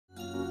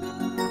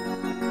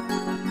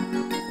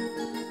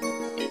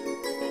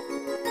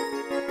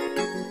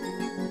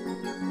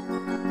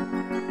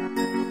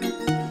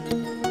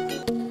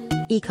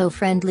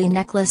eco-friendly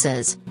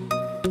necklaces.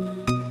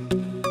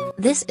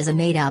 This is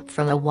made up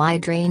from a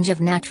wide range of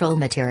natural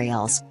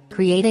materials,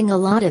 creating a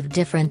lot of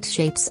different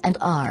shapes and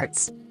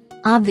arts.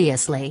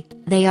 Obviously,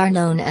 they are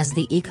known as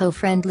the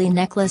eco-friendly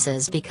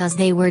necklaces because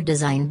they were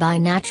designed by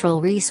natural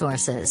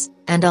resources,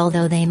 and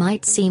although they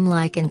might seem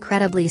like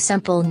incredibly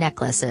simple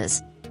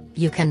necklaces,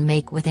 you can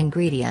make with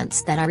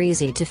ingredients that are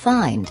easy to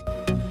find.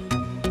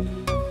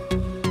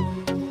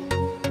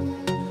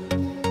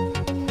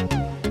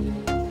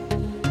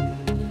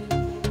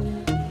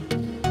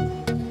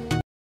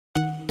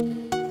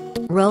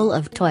 Roll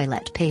of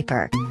toilet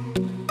paper.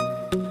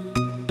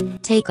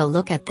 Take a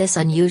look at this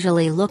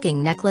unusually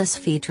looking necklace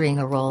featuring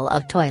a roll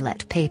of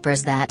toilet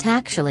papers that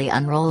actually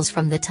unrolls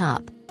from the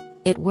top.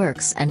 It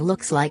works and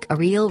looks like a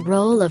real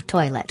roll of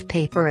toilet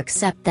paper,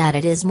 except that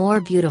it is more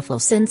beautiful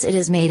since it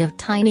is made of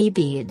tiny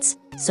beads,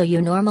 so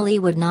you normally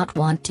would not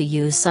want to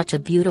use such a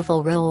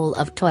beautiful roll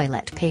of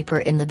toilet paper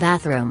in the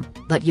bathroom,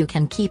 but you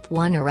can keep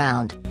one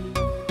around.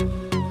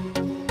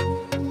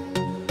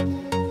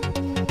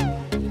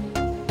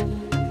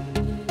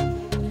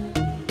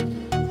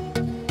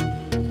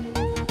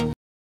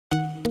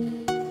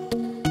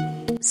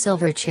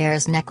 Silver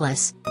chairs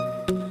necklace.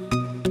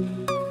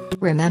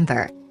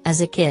 Remember, as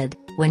a kid,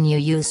 when you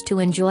used to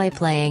enjoy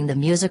playing the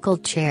musical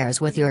chairs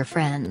with your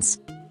friends?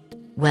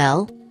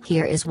 Well,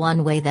 here is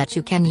one way that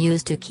you can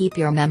use to keep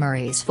your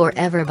memories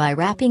forever by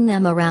wrapping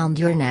them around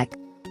your neck.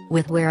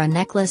 Wear a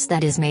necklace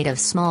that is made of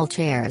small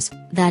chairs,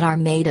 that are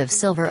made of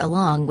silver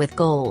along with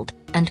gold,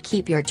 and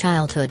keep your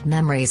childhood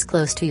memories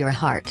close to your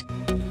heart.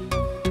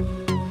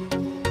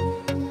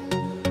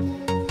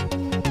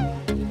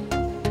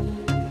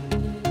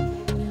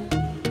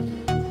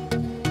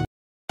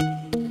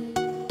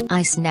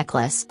 Ice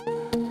necklace.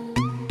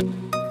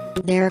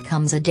 There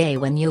comes a day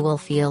when you will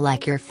feel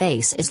like your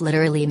face is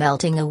literally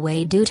melting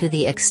away due to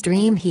the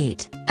extreme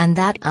heat, and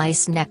that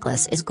ice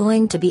necklace is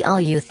going to be all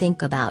you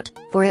think about,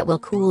 for it will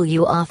cool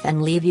you off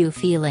and leave you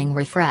feeling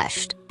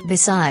refreshed.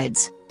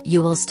 Besides,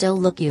 you will still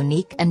look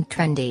unique and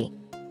trendy.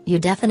 You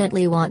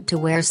definitely want to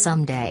wear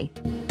someday.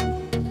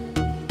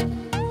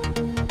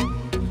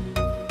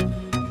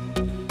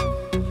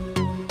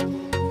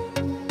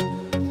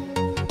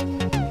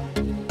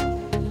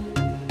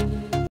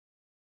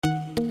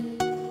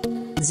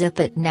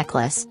 Zip-it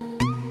necklace.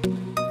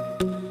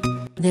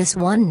 This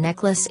one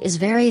necklace is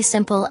very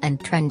simple and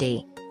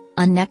trendy.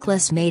 A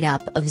necklace made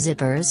up of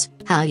zippers.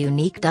 How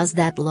unique does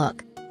that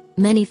look?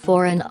 Many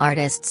foreign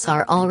artists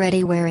are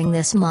already wearing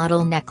this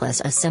model necklace,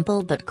 a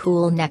simple but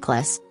cool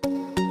necklace.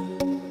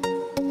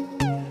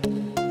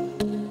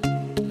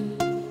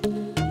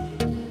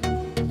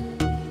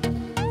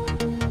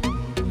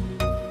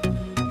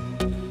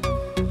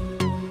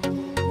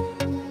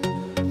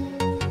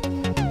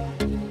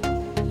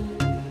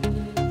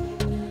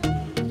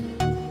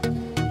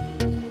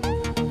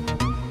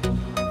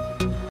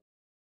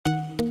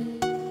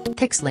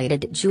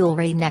 Pixelated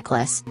jewelry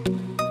necklace.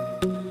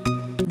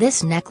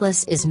 This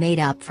necklace is made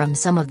up from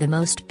some of the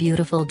most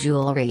beautiful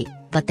jewelry,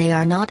 but they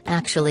are not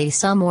actually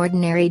some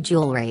ordinary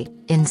jewelry.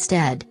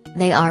 Instead,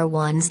 they are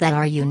ones that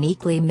are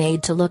uniquely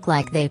made to look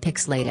like they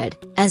pixelated,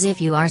 as if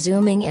you are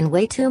zooming in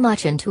way too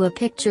much into a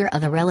picture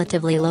of a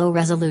relatively low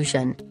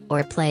resolution,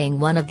 or playing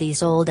one of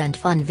these old and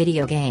fun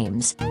video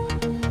games.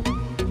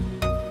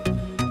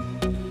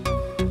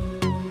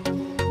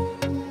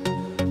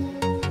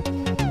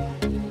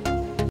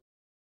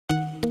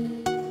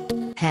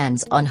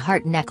 Hands-on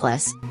heart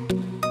necklace.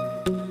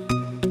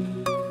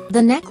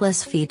 The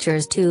necklace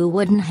features two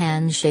wooden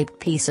hand-shaped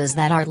pieces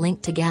that are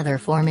linked together,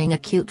 forming a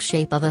cute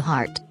shape of a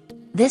heart.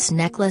 This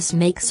necklace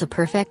makes a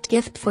perfect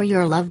gift for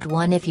your loved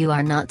one if you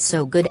are not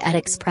so good at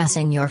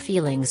expressing your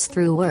feelings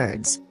through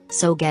words,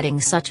 so getting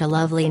such a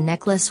lovely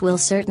necklace will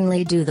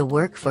certainly do the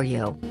work for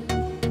you.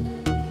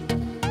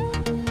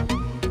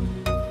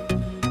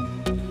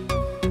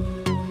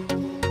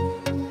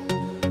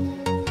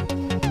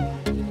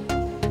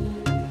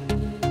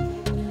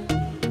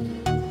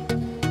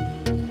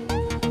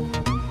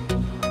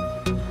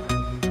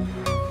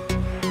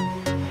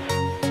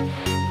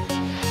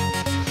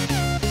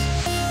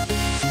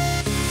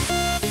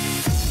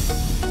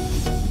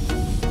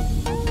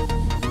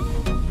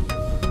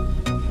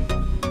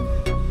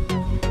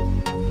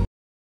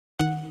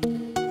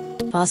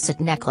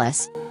 Faucet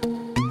necklace.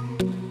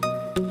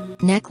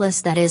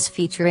 Necklace that is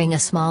featuring a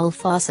small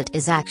faucet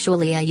is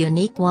actually a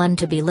unique one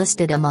to be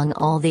listed among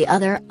all the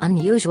other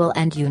unusual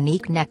and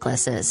unique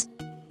necklaces.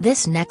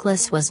 This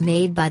necklace was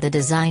made by the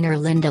designer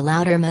Linda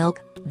Loudermilk.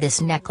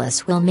 This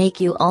necklace will make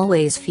you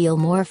always feel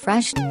more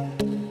fresh.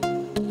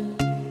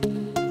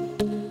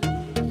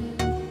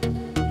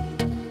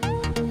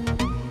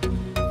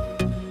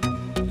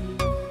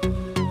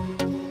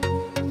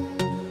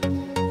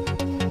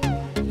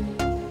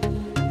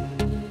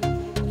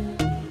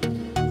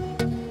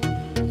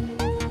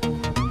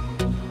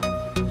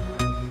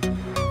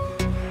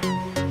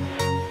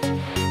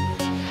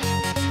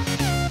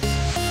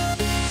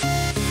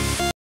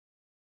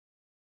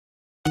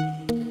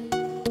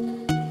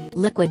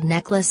 Liquid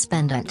necklace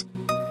pendant.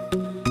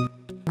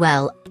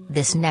 Well,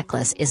 This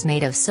necklace is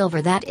made of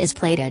silver that is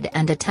plated,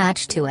 and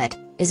attached to it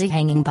is a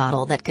hanging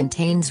bottle that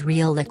contains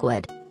real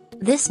liquid.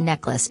 This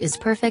necklace is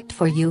perfect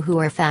for you who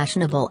are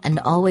fashionable and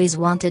always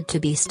wanted to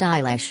be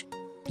stylish.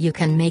 You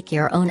can make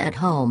your own at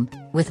home,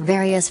 with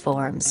various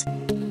forms.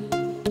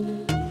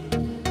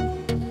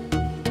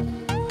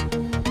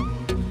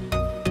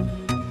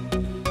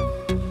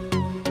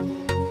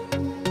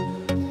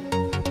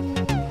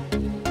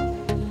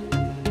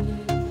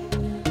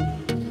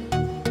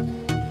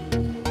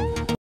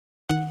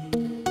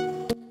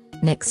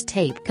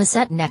 Mixtape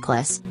cassette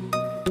necklace.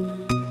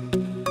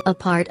 A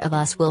part of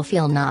us will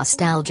feel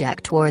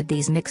nostalgic toward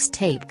these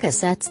mixtape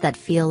cassettes that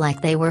feel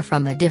like they were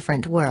from a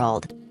different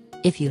world.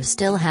 If you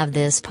still have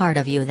this part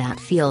of you that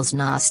feels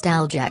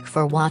nostalgic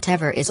for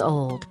whatever is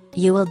old,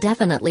 you will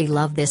definitely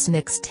love this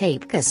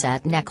mixtape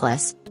cassette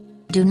necklace.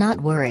 Do not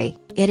worry,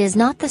 it is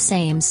not the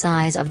same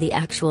size of the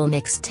actual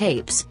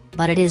mixtapes,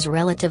 but it is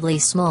relatively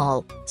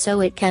small, so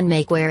it can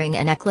make wearing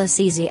a necklace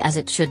easy as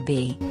it should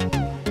be.